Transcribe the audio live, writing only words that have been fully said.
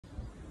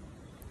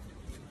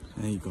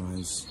Hey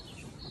guys,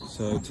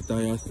 so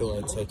today I thought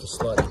I'd take a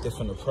slightly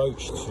different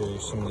approach to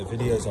some of the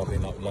videos I've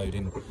been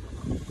uploading.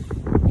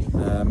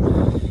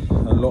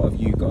 A lot of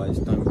you guys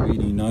don't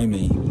really know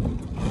me, you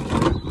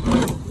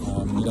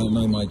don't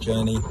know my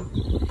journey,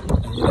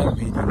 and you don't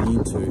really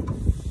need to.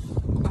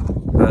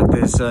 But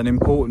there's an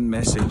important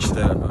message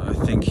that I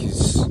think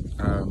is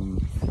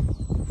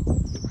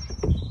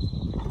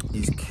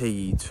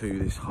key to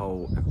this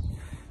whole,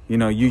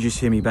 you just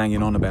hear me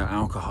banging on about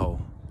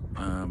alcohol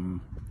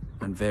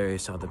and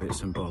various other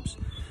bits and bobs,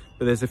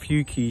 but there's a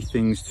few key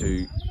things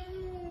to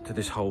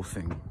this whole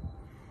thing,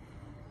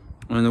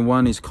 and the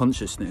one is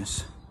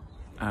consciousness.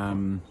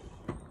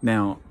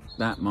 Now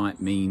that might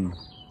mean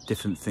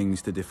different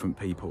things to different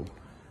people,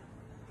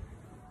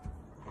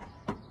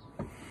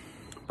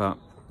 but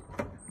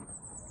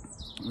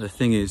the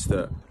thing is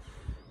that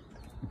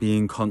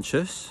being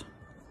conscious,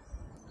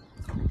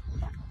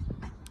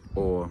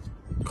 or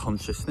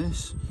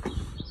consciousness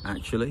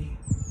actually,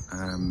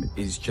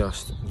 is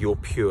just your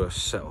pure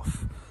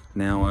self.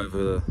 Now,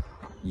 over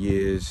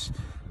years,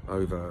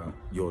 over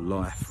your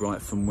life,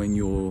 right from when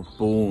you're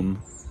born,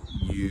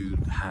 you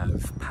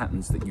have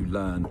patterns that you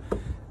learn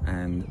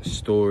and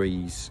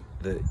stories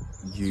that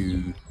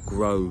you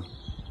grow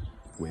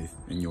with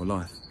in your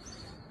life.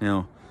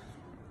 Now,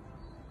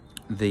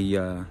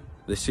 the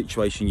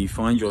situation you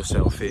find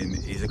yourself in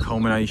is a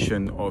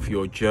culmination of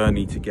your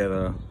journey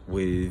together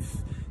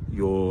with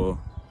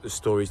the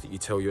stories that you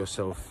tell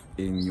yourself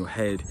in your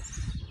head.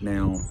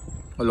 Now,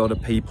 a lot of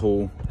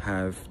people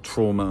have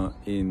trauma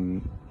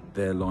in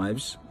their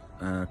lives,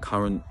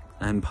 current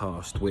and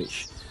past,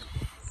 which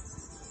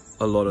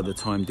a lot of the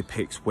time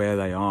depicts where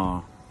they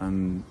are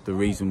and the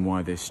reason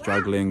why they're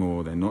struggling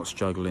or they're not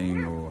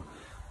struggling, or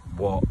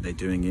what they're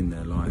doing in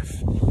their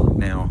life.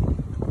 Now,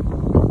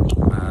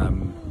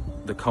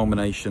 the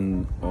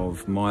culmination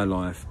of my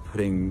life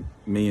putting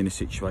me in a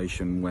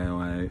situation where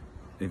I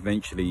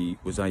eventually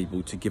was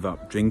able to give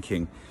up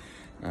drinking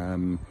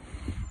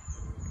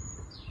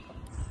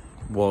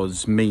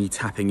was me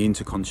tapping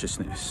into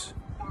consciousness,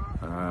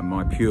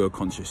 my pure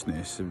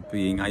consciousness, of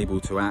being able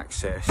to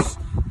access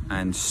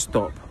and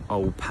stop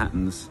old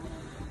patterns,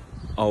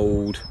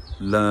 old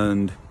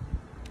learned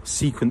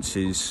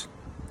sequences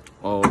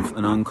of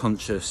an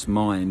unconscious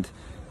mind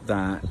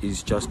that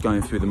is just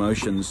going through the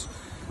motions.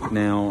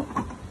 Now,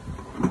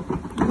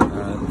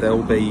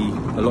 there'll be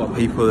a lot of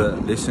people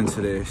that listen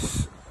to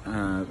this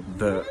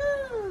that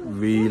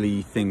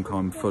really think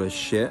I'm full of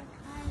shit.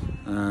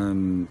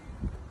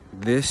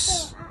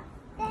 This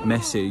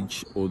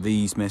message, or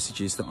these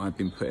messages that I've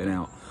been putting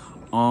out,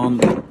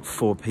 aren't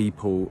for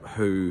people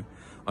who,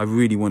 I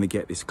really want to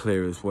get this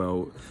clear as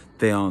well,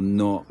 they are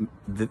not,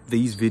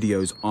 these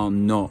videos are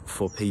not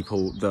for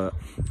people that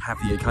have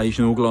the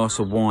occasional glass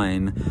of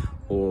wine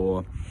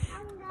or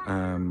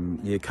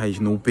the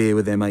occasional beer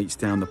with their mates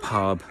down the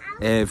pub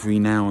every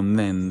now and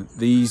then.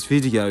 These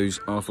videos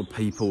are for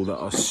people that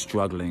are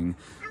struggling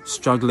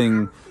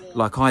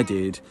like I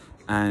did,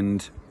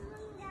 and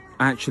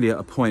actually at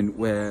a point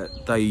where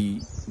they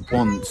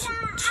want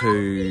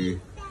to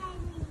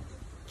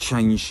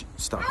change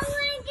stuff.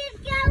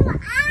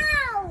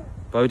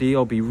 Bodhi,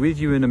 I'll be with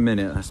you in a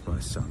minute. That's my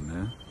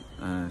son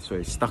there. So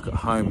he's stuck at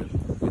home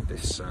with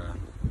this,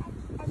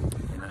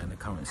 in the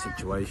current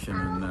situation,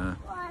 and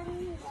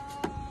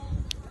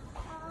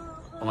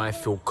I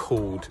feel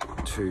called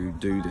to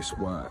do this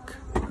work,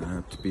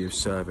 to be of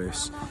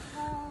service.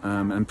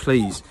 And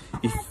please,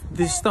 if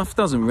this stuff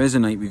doesn't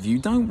resonate with you,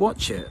 don't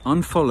watch it.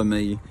 Unfollow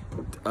me,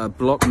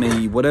 block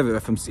me, whatever.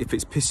 If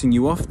it's pissing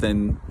you off,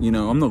 then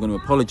I'm not going to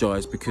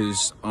apologise,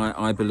 because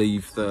I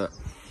believe that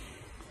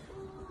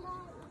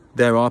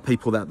there are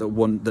people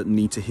that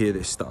need to hear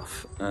this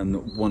stuff and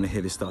that want to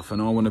hear this stuff,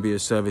 and I want to be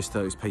of service to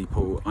those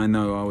people. I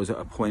know I was at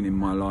a point in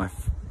my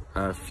life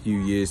a few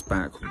years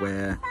back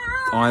where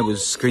I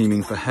was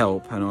screaming for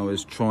help, and I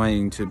was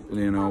trying to,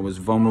 I was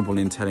vulnerable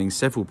in telling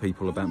several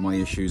people about my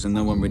issues, and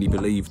no one really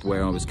believed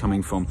where I was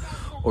coming from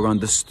or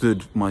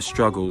understood my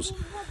struggles.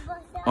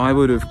 I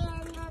would have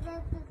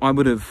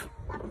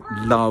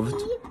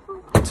loved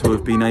to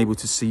have been able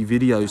to see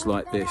videos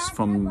like this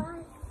from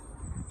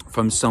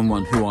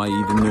someone who I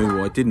either knew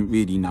or I didn't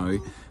really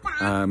know,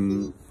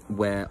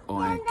 where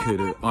I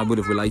would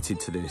have related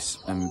to this,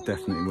 and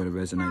definitely would have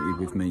resonated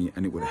with me,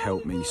 and it would have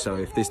helped me. So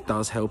if this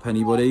does help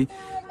anybody,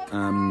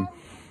 I'm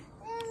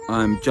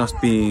just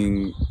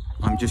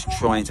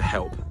trying to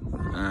help.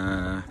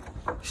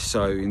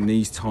 So in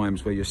these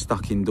times where you're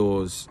stuck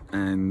indoors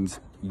and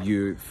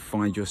you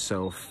find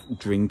yourself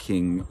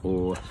drinking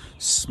or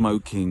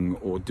smoking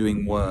or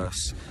doing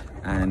worse,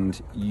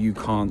 and you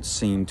can't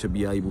seem to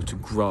be able to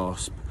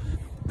grasp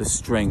the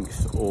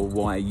strength or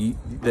why,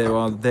 there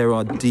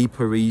are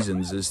deeper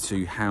reasons as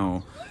to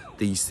how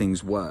these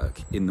things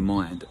work in the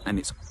mind, and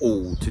it's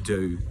all to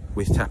do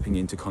with tapping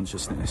into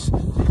consciousness.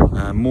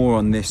 More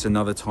on this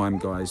another time,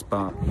 guys,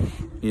 but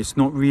it's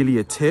not really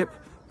a tip,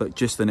 but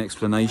just an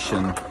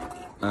explanation.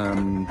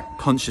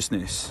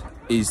 Consciousness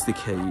is the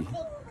key.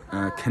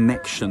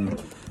 Connection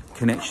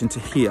to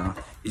here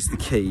is the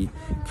key.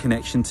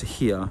 Connection to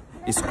here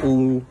It's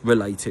all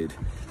related.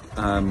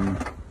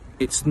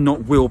 It's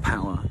not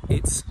willpower.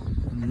 It's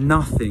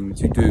nothing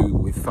to do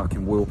with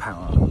fucking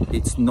willpower.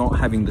 It's not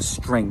having the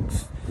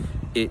strength.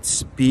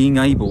 It's being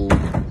able,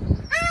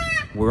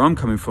 where I'm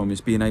coming from, is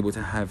being able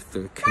to have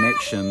the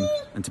connection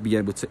and to be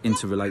able to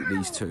interrelate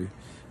these two.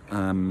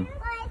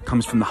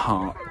 Comes from the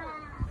heart.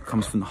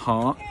 Comes from the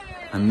heart,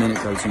 and then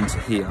it goes into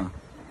here.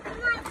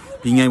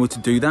 Being able to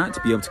do that,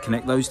 to be able to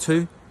connect those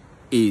two,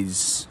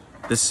 is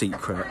the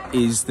secret,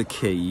 is the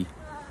key.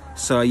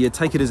 So yeah,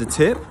 take it as a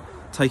tip,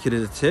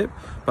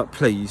 but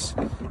please,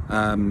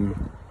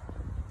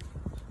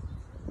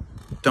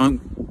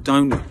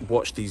 don't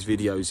watch these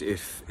videos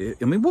if,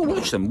 I mean, well,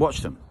 watch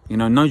them, you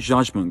know, no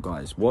judgment,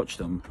 guys, watch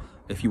them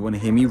if you want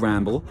to hear me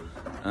ramble.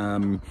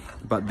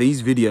 But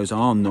these videos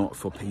are not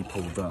for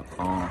people that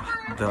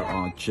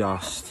are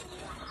just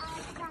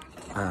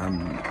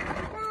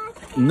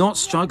not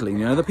struggling.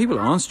 You know, the people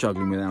aren't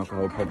struggling with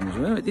alcohol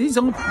problems. These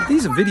are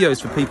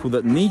videos for people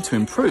that need to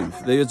improve.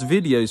 There's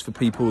videos for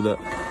people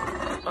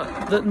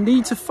that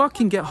need to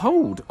fucking get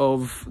hold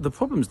of the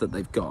problems that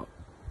they've got.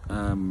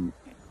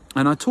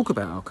 And I talk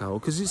about alcohol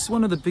because it's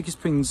one of the biggest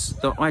things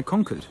that I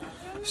conquered.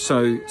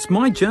 So it's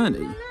my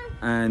journey,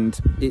 and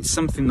it's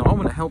something that I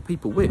want to help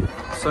people with.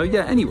 So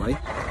yeah, anyway,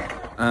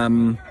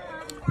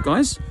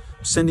 guys,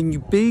 sending you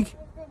big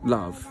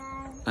love,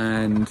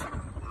 and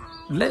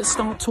let's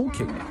start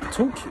talking.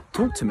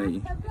 Talk to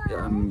me.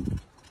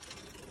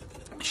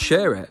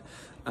 Share it.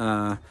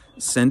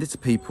 Send it to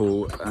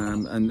people.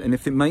 And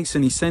if it makes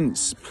any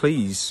sense,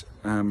 please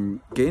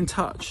get in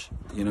touch.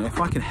 You know, if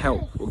I can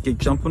help, or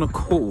jump on a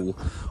call,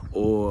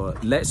 or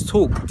let's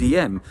talk,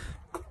 DM.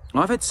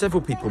 I've had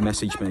several people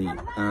message me.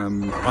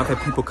 I've had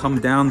people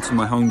come down to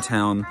my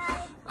hometown,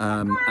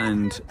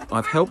 and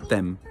I've helped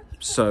them.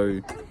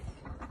 So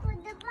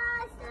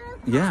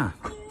yeah,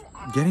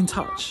 get in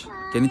touch.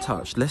 Get in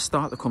touch. Let's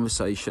start the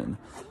conversation.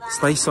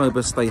 Stay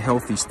sober, stay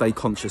healthy, stay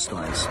conscious,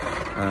 guys.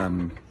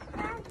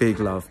 Big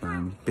love,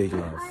 man. Big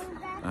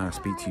love.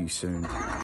 Speak to you soon.